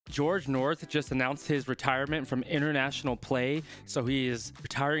George North just announced his retirement from international play, so he is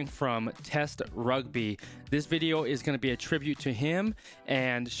retiring from Test rugby. This video is going to be a tribute to him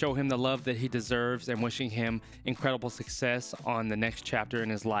and show him the love that he deserves and wishing him incredible success on the next chapter in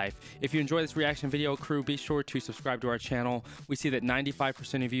his life. If you enjoy this reaction video, crew, be sure to subscribe to our channel. We see that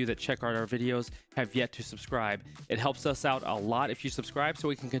 95% of you that check out our videos have yet to subscribe. It helps us out a lot if you subscribe so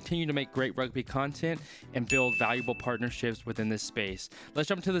we can continue to make great rugby content and build valuable partnerships within this space. Let's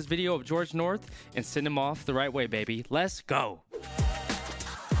jump into this video of George North and send him off the right way, baby. Let's go.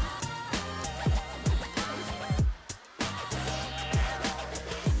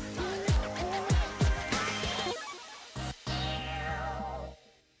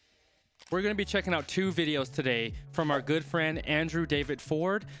 We're going to be checking out two videos today from our good friend Andrew David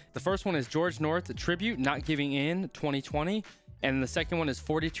Ford. The first one is George North Tribute, Not Giving In 2020. And the second one is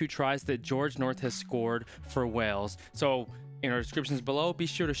 42 tries that George North has scored for Wales. So in our descriptions below, be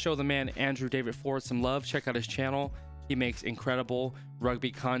sure to show the man Andrew David Ford some love. Check out his channel. He makes incredible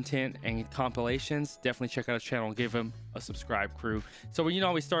rugby content and compilations. Definitely check out his channel and give him a subscribe, crew. So you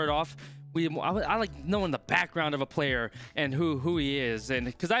know, we started off, I like knowing the background of a player and who he is, and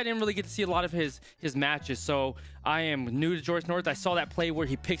because I didn't really get to see a lot of his matches, so I am new to George North. I saw that play where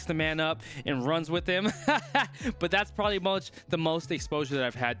he picks the man up and runs with him, but that's probably the most exposure that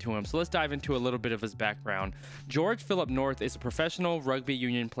I've had to him. So let's dive into a little bit of his background. George Philip North is a professional rugby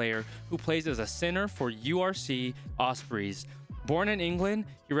union player who plays as a center for URC Ospreys. Born in England,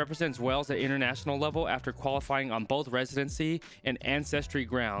 he represents Wales at international level after qualifying on both residency and ancestry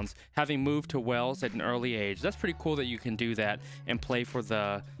grounds, having moved to Wales at an early age. That's pretty cool that you can do that and play for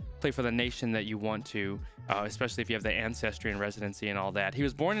the nation that you want to, especially if you have the ancestry and residency and all that. He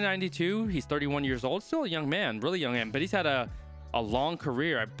was born in '92. He's 31 years old, still a young man, really young man, but he's had a long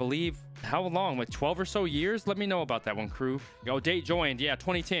career, I believe. How long? Like 12 or so years? Let me know about that one, crew. Oh, date joined, yeah,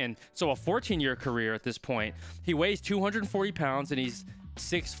 2010. So a 14-year career at this point. He weighs 240 pounds and he's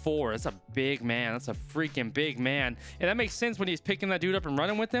 6'4". That's a big man. That's a freaking big man. And that makes sense when he's picking that dude up and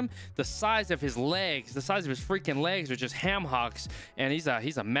running with him. The size of his legs, the size of his freaking legs are just ham hocks. And he's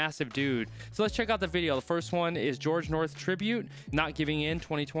a massive dude. So let's check out the video. The first one is George North Tribute, Not Giving In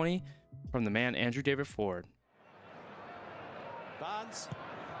 2020 from the man Andrew David Ford. Barnes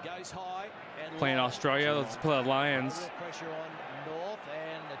goes high and playing Australia. Let's play the Lions. Pressure on North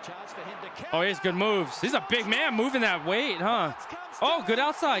and a chance for him to oh, he has good moves. He's a big man moving that weight, huh? Oh, good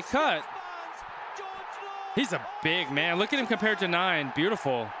outside cut. He's a big man. Look at him compared to 9.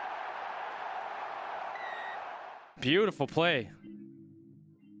 Beautiful. Beautiful play.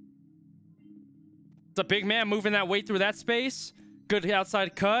 It's a big man moving that weight through that space. Good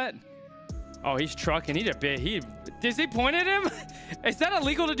outside cut. Oh, he's trucking. He did a bit. Does he point at him? Is that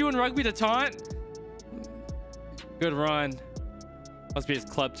illegal to do in rugby, to taunt? Good run. Must be his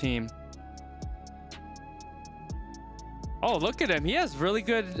club team. Oh, look at him. He has really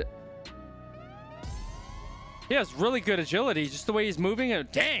good agility. Just the way he's moving.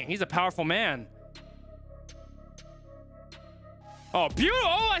 Dang, he's a powerful man. Oh, beautiful.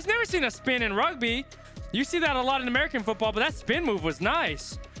 Oh, I've never seen a spin in rugby. You see that a lot in American football, but that spin move was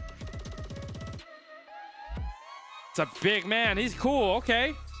nice. It's a big man. He's cool.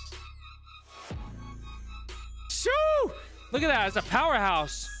 Okay. Shoo! Look at that. It's a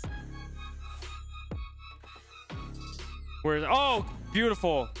powerhouse. Where's... oh,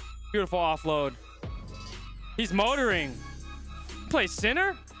 beautiful. Beautiful offload. He's motoring. Plays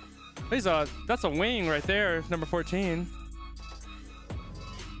center? That's a wing right there. Number 14.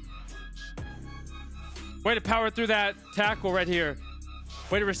 Way to power through that tackle right here.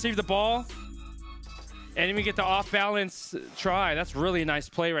 Way to receive the ball. And even get the off-balance try. That's really a nice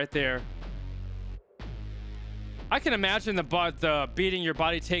play right there. I can imagine the beating your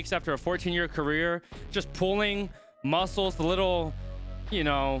body takes after a 14-year career. Just pulling muscles, the little, you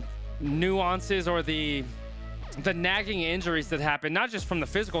know, nuances or the nagging injuries that happen. Not just from the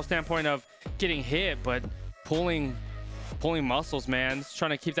physical standpoint of getting hit, but pulling muscles, man. Just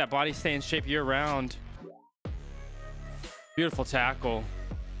trying to keep that body stay in shape year-round. Beautiful tackle.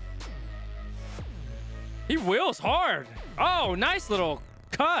 He wheels hard. Oh, nice little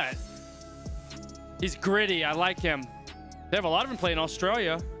cut. He's gritty. I like him. They have a lot of them playing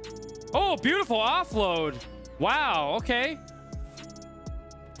Australia. Oh, beautiful offload. Wow. Okay.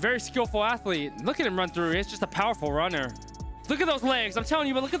 Very skillful athlete. Look at him run through. He's just a powerful runner. Look at those legs. I'm telling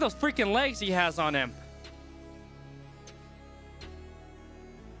you, but look at those freaking legs he has on him.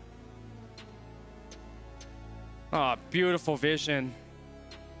 Oh, beautiful vision.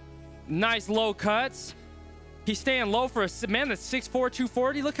 Nice low cuts. He's staying low for a man that's 6'4",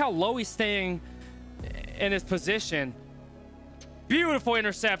 240. Look how low he's staying in his position. Beautiful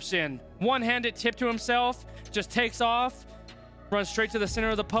interception. One-handed tip to himself. Just takes off. Runs straight to the center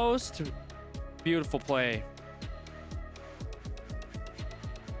of the post. Beautiful play.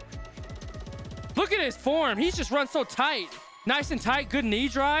 Look at his form. He's just run so tight. Nice and tight. Good knee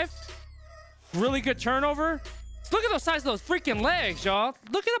drive. Really good turnover. Look at the size of those freaking legs, y'all.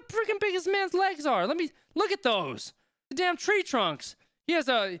 Look at how freaking big his man's legs are. Let me look at those. The damn tree trunks. He's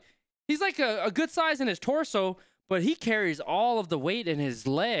like a good size in his torso, but he carries all of the weight in his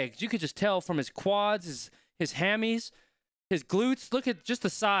legs. You could just tell from his quads, his hammies, his glutes. Look at just the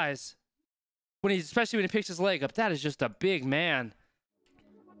size. Especially when he picks his leg up. That is just a big man.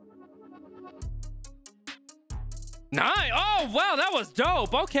 Nice. Oh, wow, that was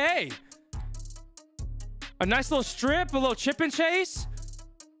dope. Okay. A nice little strip, a little chip and chase.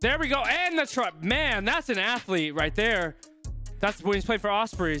 There we go. And the truck. Man, that's an athlete right there. That's when he's played for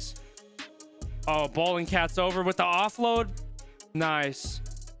Ospreys. Oh, bowling cat's over with the offload. Nice.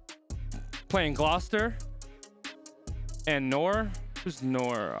 Playing Gloucester. And Nor. Who's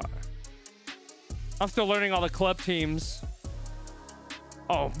Nor? I'm still learning all the club teams.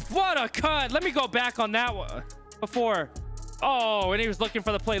 Oh, what a cut. Let me go back on that one before. Oh, and he was looking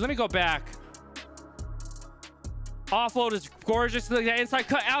for the play. Let me go back. Offload is gorgeous. Look at that inside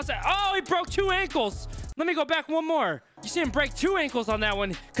cut, outside. Oh, he broke 2 ankles. Let me go back one more. You see him break 2 ankles on that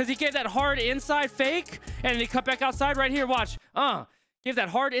one because he gave that hard inside fake and he cut back outside right here. Watch. Gave that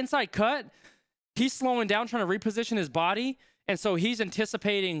hard inside cut. He's slowing down, trying to reposition his body. And so he's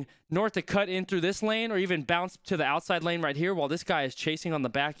anticipating North to cut in through this lane or even bounce to the outside lane right here while this guy is chasing on the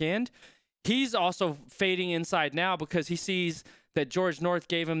back end. He's also fading inside now because he sees that George North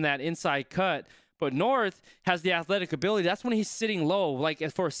gave him that inside cut. But North has the athletic ability. That's when he's sitting low. Like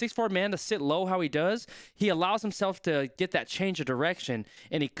for a 6'4" man to sit low how he does, he allows himself to get that change of direction.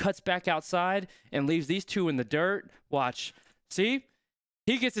 And he cuts back outside and leaves these 2 in the dirt. Watch. See?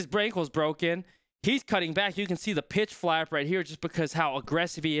 He gets his ankles broken. He's cutting back. You can see the pitch flap right here just because how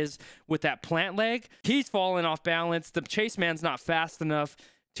aggressive he is with that plant leg. He's falling off balance. The chase man's not fast enough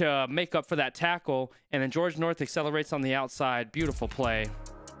to make up for that tackle. And then George North accelerates on the outside. Beautiful play.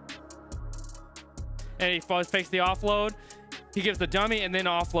 And he fakes the offload. He gives the dummy and then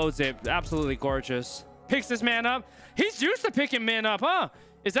offloads it. Absolutely gorgeous. Picks this man up. He's used to picking men up, huh?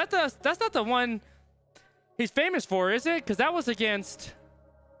 That's not the one he's famous for, is it? Because that was against...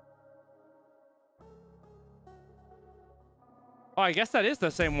 Oh, I guess that is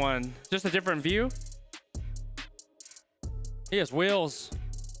the same one. Just a different view. He has wheels.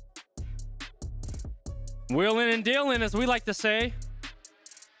 Wheeling and dealing, as we like to say.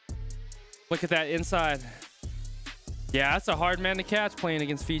 Look at that inside. Yeah, that's a hard man to catch playing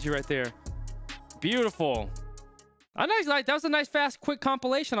against Fiji right there. Beautiful. That was a nice, fast, quick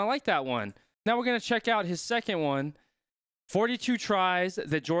compilation. I like that one. Now we're going to check out his second one. 42 tries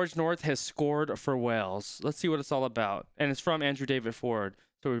that George North has scored for Wales. Let's see what it's all about. And it's from Andrew David Ford.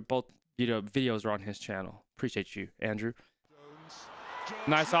 So both videos are on his channel. Appreciate you, Andrew.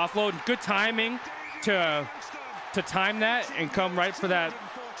 Nice offload. Good timing to time that and come right for that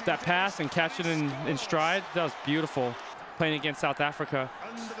pass and catch it in stride. That was beautiful. Playing against South Africa.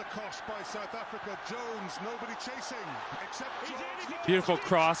 Under the cosh by South Africa. Jones, nobody chasing except George. Beautiful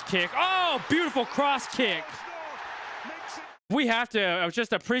cross kick. Oh, beautiful cross kick. We have to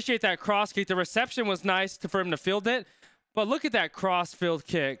just appreciate that cross kick. The reception was nice for him to field it, but look at that cross field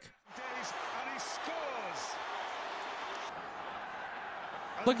kick.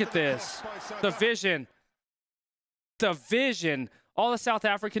 Look at this. The vision. The vision. All the South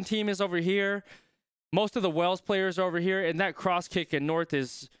African team is over here. Most of the Wales players are over here, and that cross kick in North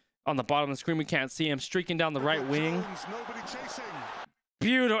is on the bottom of the screen. We can't see him streaking down the right wing.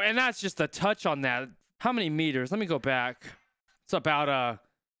 Beautiful, and that's just a touch on that. How many meters? Let me go back. It's about a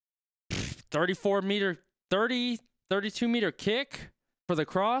 32 meter kick for the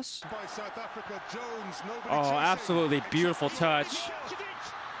cross. Oh, absolutely beautiful touch.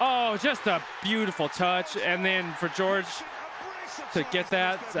 Oh, just a beautiful touch. And then for George to get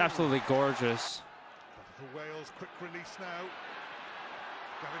that, it's absolutely gorgeous. Wales, quick release now.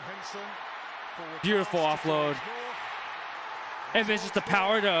 Beautiful offload. And then just the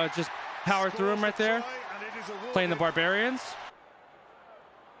power to just power through him right there. Playing the Barbarians.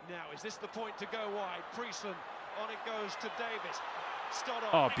 Now, is this the point to go wide? Priestland, on it goes to Davis.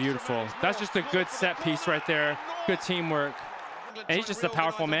 Oh, beautiful. That's just a good set piece right there. Good teamwork. And he's just a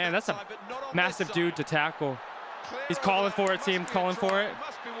powerful man. That's a massive dude to tackle. He's calling for it, team, calling for it.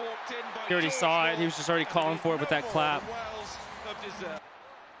 He already saw it. He was just already calling for it with that clap.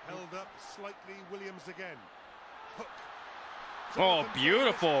 Held up slightly, Williams again. Oh,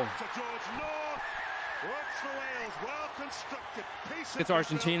 beautiful. Works for Wales, well constructed. It's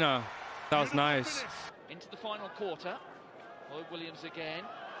Argentina. That was nice. Into the final quarter. Lloyd Williams again.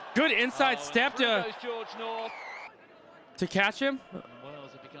 Good inside step to George North. catch him. And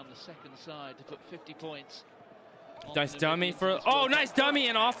Wales have become the second side to put 50 points. Nice dummy for, oh, nice dummy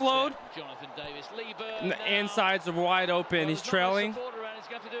and offload. Jonathan Davis, And the insides are wide open. He's trailing. He's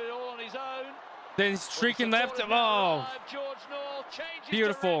going to do it all on his own. Then he's streaking left. Oh,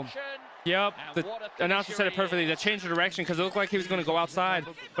 beautiful. Yep, the announcer said it perfectly. They changed the direction because it looked like he was going to go outside,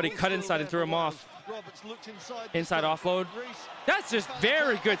 but he cut inside and threw him off. Inside offload. That's just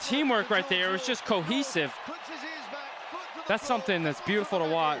very good teamwork right there. It was just cohesive. That's something that's beautiful to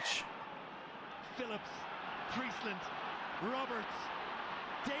watch. Phillips, Priestland, Roberts,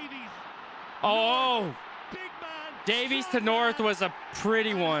 Davies. Oh, Davies to North was a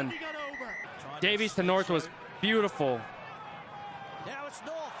pretty one. Davies to North was beautiful.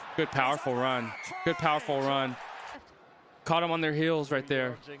 Good powerful run. Good powerful run. Caught him on their heels right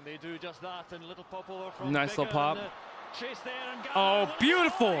there. Nice little pop. Oh,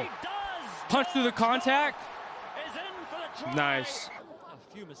 beautiful. Punch through the contact. Nice.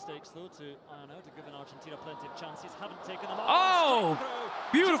 A few mistakes though to iron out, to give Argentina plenty of chances. Haven't taken them. Oh,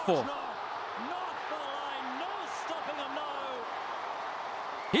 beautiful. Not for the line, no stopping him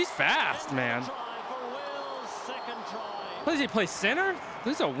now. He's fast, man. Try for Wales, second try. What does he play center?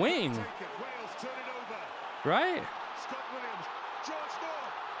 This is a wing, right?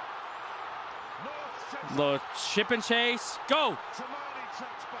 Little chip and chase. Go.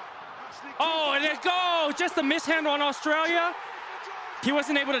 Oh, and it go. Just a mishandle on Australia. He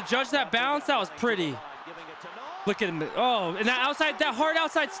wasn't able to judge that bounce. That was pretty. Look at him. Oh, and that outside, that hard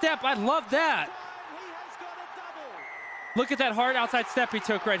outside step. I love that. Look at that hard outside step he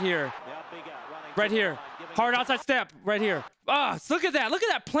took right here. Right here. Hard outside step right here. Ah, oh, look at that. Look at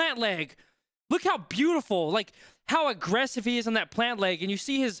that plant leg. Look how beautiful, like how aggressive he is on that plant leg. And you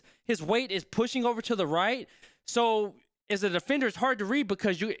see his weight is pushing over to the right. So as a defender, it's hard to read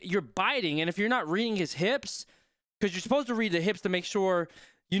because you're biting. And if you're not reading his hips, because you're supposed to read the hips to make sure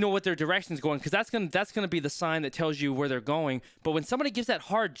you know what their direction is going, because that's gonna be the sign that tells you where they're going. But when somebody gives that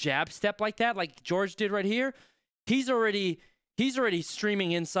hard jab step like that, like George did right here, he's already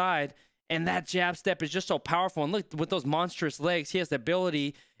streaming inside. And that jab step is just so powerful. And look, with those monstrous legs, he has the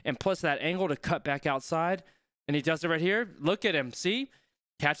ability and plus that angle to cut back outside. And he does it right here. Look at him. See?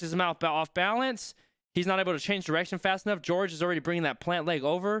 Catches him out off balance. He's not able to change direction fast enough. George is already bringing that plant leg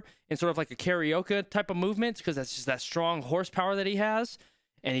over in sort of like a karaoke type of movement because that's just that strong horsepower that he has.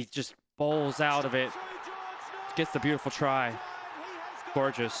 And he just bowls out of it. Gets the beautiful try.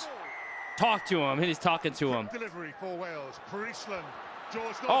 Gorgeous. Talk to him. And he's talking to him. Delivery for Wales. Priestland.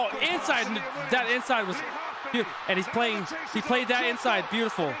 Oh, inside, that inside was beautiful. And he played that inside,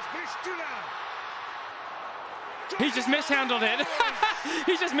 beautiful. He just mishandled it.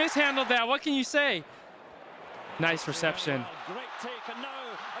 He just mishandled that. What can you say? Nice reception. Great take, and now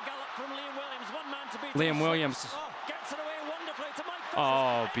a gallop from Liam Williams. One man to beat. Liam Williams. Gets it away wonderfully to Mike.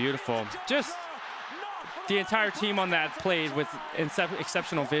 Oh, beautiful. Just the entire team on that played with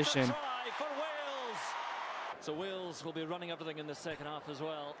exceptional vision. So Wales will be running everything in the second half as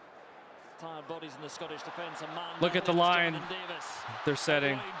well. Tired bodies in the Scottish defence. Look at the line they're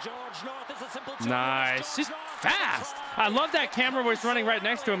setting. Nice. He's fast. I love that camera where he's running right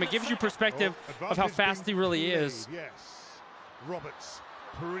next to him. It gives you perspective of how fast he really is. Yes. Roberts,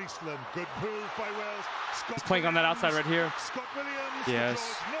 Priestland, good move by Wales. He's playing on that outside right here. Scott Williams.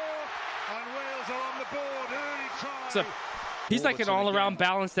 Yes. And Wales are on the board. Early try. So he's like an all-around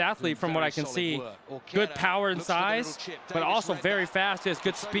balanced athlete from what I can see. Good power and size, but also very fast. He has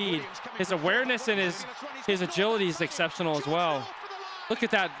good speed. His awareness and his agility is exceptional as well. Look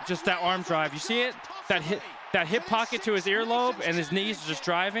at that, just that arm drive. You see it? That hip pocket to his earlobe and his knees are just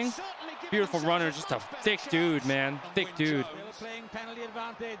driving. Beautiful runner, just a thick dude, man. Thick dude. Playing penalty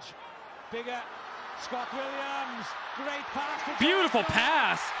advantage. Bigger. Scott Williams. Great pass. Beautiful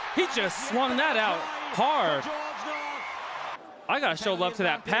pass. He just swung that out hard. I gotta show love to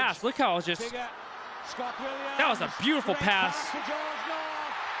that pass. Look how that was a beautiful pass.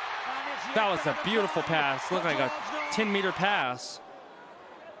 That was a beautiful pass. Looked like a 10-meter pass.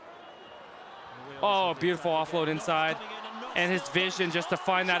 Oh, beautiful offload inside. And his vision just to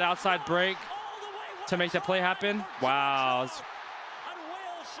find that outside break to make that play happen. Wow.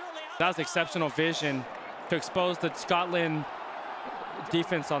 That was exceptional vision to expose the Scotland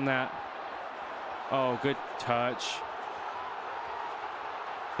defense on that. Oh, good touch.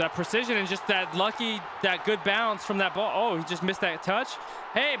 That precision and just that good bounce from that ball. Oh, he just missed that touch.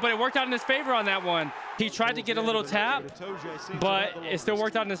 Hey, but it worked out in his favor on that one. He tried to get a little tap, but it still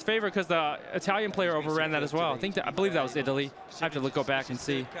worked out in his favor because the Italian player overran that as well. I believe that was Italy. I have to go back and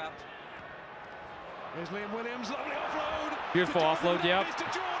see. Beautiful offload, yep.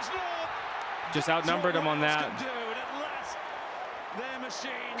 Just outnumbered him on that.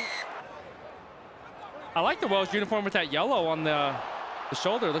 I like the Welsh uniform with that yellow on the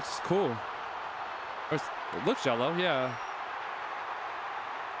shoulder. It looks cool. It looks yellow, yeah.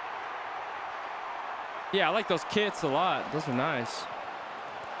 Yeah, I like those kits a lot. Those are nice.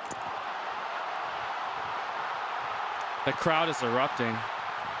 The crowd is erupting.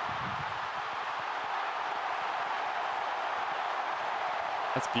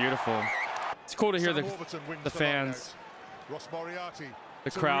 That's beautiful. It's cool to hear the fans.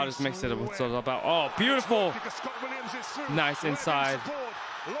 The crowd is mixed in what's all about. Oh, beautiful. Nice inside.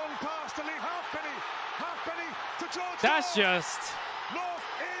 That's just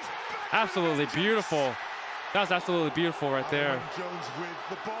absolutely beautiful. That was absolutely beautiful right there.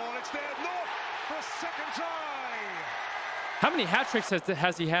 How many hat tricks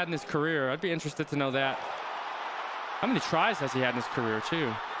has he had in his career? I'd be interested to know that. How many tries has he had in his career,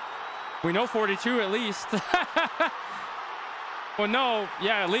 too? We know 42 at least. Well, no,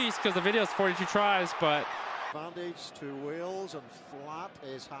 yeah, at least, because the video is 42 tries, but... Advantage to Wales and flat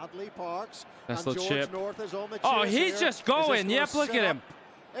is Hadley Parks. Nice little chip. North is on the oh, he's just going. Yep, look at him.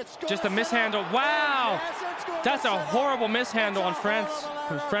 Just a mishandle. Wow. That's a horrible mishandle on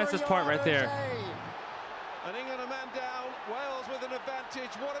France's part right there. And England a man down. Wales with an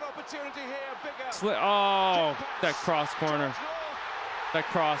advantage. What an opportunity here. Bigger. Oh, that cross corner. That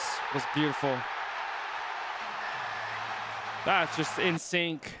cross was beautiful. That's just in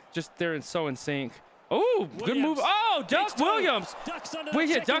sync. Just they're so in sync. Oh, good move. Oh, Duck Williams. We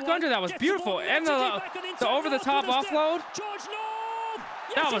hit duck under. That was beautiful. And the over-the-top offload.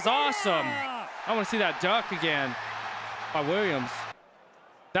 That was awesome. I want to see that duck again by Williams.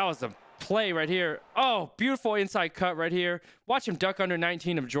 That was a play right here. Oh, beautiful inside cut right here. Watch him duck under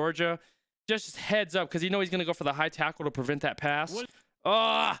 19 of Georgia. Just heads up because you know he's going to go for the high tackle to prevent that pass.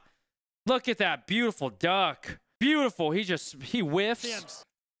 Oh, look at that beautiful duck. Beautiful. He whiffs.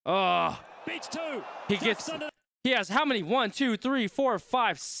 Oh, he has how many? 1, 2, 3, 4,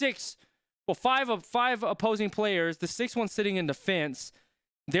 5, 6. Well, five opposing players. The sixth one sitting in defense.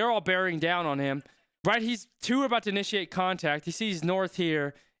 They're all bearing down on him. Right, two are about to initiate contact. He sees North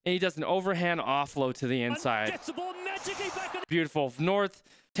here, and he does an overhand offload to the inside. Beautiful. North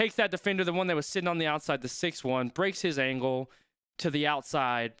takes that defender, the one that was sitting on the outside, the 6th one, breaks his angle to the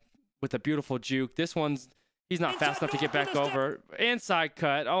outside with a beautiful juke. This one's, he's not fast enough to get back over. Inside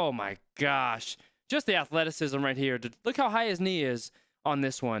cut. Oh, my gosh. Just the athleticism right here. Look how high his knee is on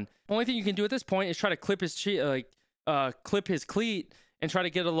this one. Only thing you can do at this point is try to clip his clip his cleat and try to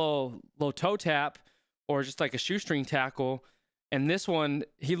get a low toe tap or just like a shoestring tackle. And this one,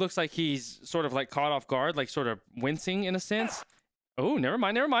 he looks like he's sort of like caught off guard, like sort of wincing in a sense. Oh, never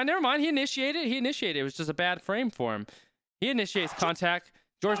mind. He initiated. It was just a bad frame for him. He initiates contact.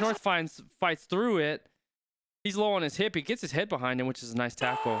 George North fights through it. He's low on his hip. He gets his head behind him, which is a nice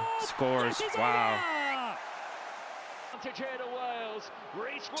tackle. Scores. Wow.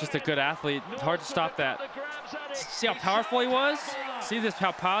 Just a good athlete. Hard to stop that. See how powerful he was? See this,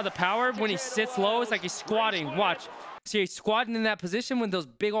 the power when he sits low? It's like he's squatting. Watch. See, he's squatting in that position with those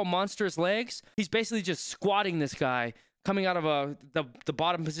big old monstrous legs. He's basically just squatting this guy, coming out of the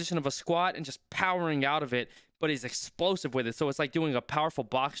bottom position of a squat and just powering out of it. But he's explosive with it. So it's like doing a powerful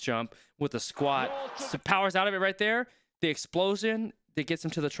box jump with a squat. So powers out of it right there. The explosion that gets him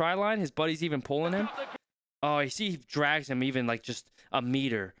to the try line. His buddy's even pulling him. Oh, you see he drags him even like just a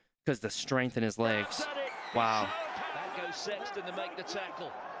meter because the strength in his legs. Wow. That goes Sexton to make the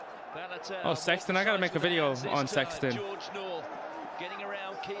tackle. Oh, Sexton. I got to make a video on Sexton. George North getting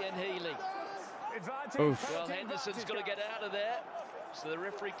around Kean Healy. Oof. Well, Henderson's got to get out of there. So the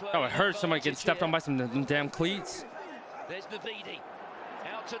referee plays. Oh, it hurts. Somebody getting stepped on by some damn cleats. There's Navidi.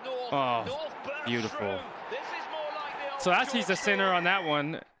 Out to North. Oh, North beautiful. This is more like the old So he's the center on that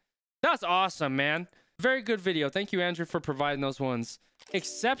one. That's awesome, man. Very good video. Thank you, Andrew, for providing those ones.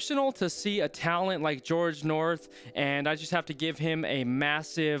 Exceptional to see a talent like George North, and I just have to give him a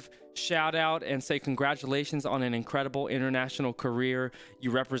massive shout out and say congratulations on an incredible international career.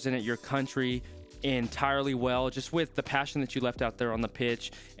 You represented your country entirely well, just with the passion that you left out there on the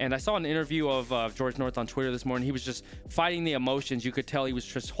pitch. And I saw an interview of George North on Twitter this morning. He was just fighting the emotions. You could tell he was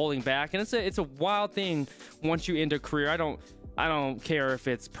just holding back, and it's a wild thing once you end a career. I don't care if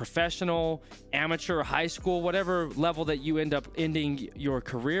it's professional, amateur, high school, whatever level that you end up ending your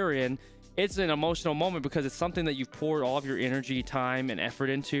career in. It's an emotional moment because it's something that you've poured all of your energy, time, and effort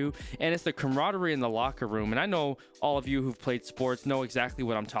into, and it's the camaraderie in the locker room. And I know all of you who've played sports know exactly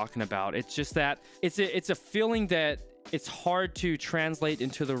what I'm talking about. It's just that it's a feeling that it's hard to translate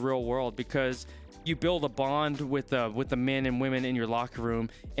into the real world, because you build a bond with the men and women in your locker room,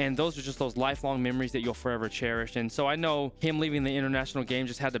 and those are just those lifelong memories that you'll forever cherish. And so I know him leaving the international game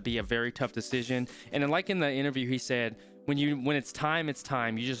just had to be a very tough decision. And then, like in the interview, he said, when it's time, it's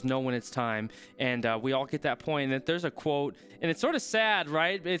time. You just know when it's time. And we all get that point. And there's a quote, and it's sort of sad,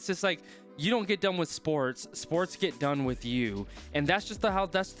 right? It's just like, you don't get done with sports. Sports get done with you. And that's just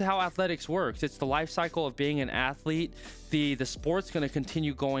how athletics works. It's the life cycle of being an athlete. The sport's going to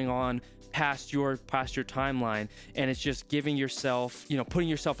continue going on past your timeline, and it's just giving yourself, putting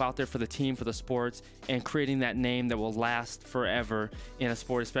yourself out there for the team, for the sports, and creating that name that will last forever in a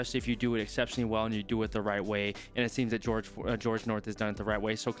sport, especially if you do it exceptionally well and you do it the right way. And it seems that George North has done it the right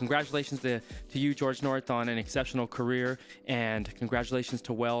way. So congratulations to you, George North, on an exceptional career, and congratulations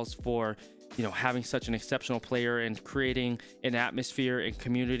to Wells for having such an exceptional player and creating an atmosphere and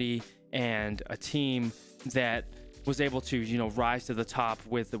community and a team that was able to rise to the top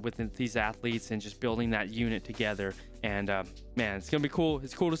with these athletes and just building that unit together. And man, it's gonna be cool.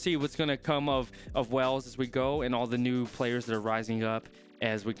 It's cool to see what's gonna come of Wells as we go, and all the new players that are rising up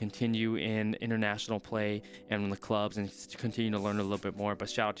as we continue in international play and in the clubs, and continue to learn a little bit more. But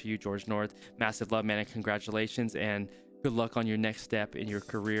shout out to you, George North. Massive love, man, and congratulations, and good luck on your next step in your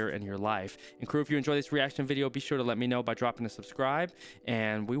career and your life. And crew, if you enjoy this reaction video, be sure to let me know by dropping a subscribe,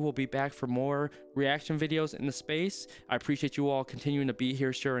 and we will be back for more reaction videos in the space. I appreciate you all continuing to be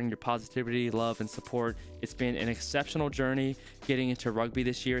here, sharing your positivity, love, and support. It's been an exceptional journey getting into rugby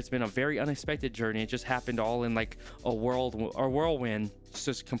this year. It's been a very unexpected journey. It just happened all in like a whirlwind. It's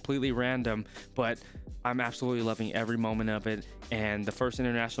just completely random, but I'm absolutely loving every moment of it. And the first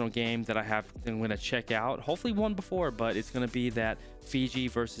international game that I'm going to check out, hopefully one before, but it's going to be that Fiji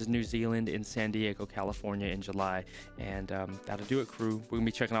versus New Zealand in San Diego, California in July. And that'll do it, crew. We're going to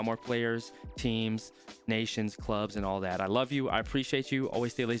be checking out more players, teams, nations, clubs, and all that. I love you. I appreciate you.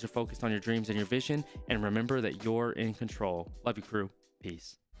 Always stay laser focused on your dreams and your vision. And remember that you're in control. Love you, crew.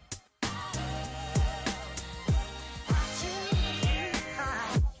 Peace.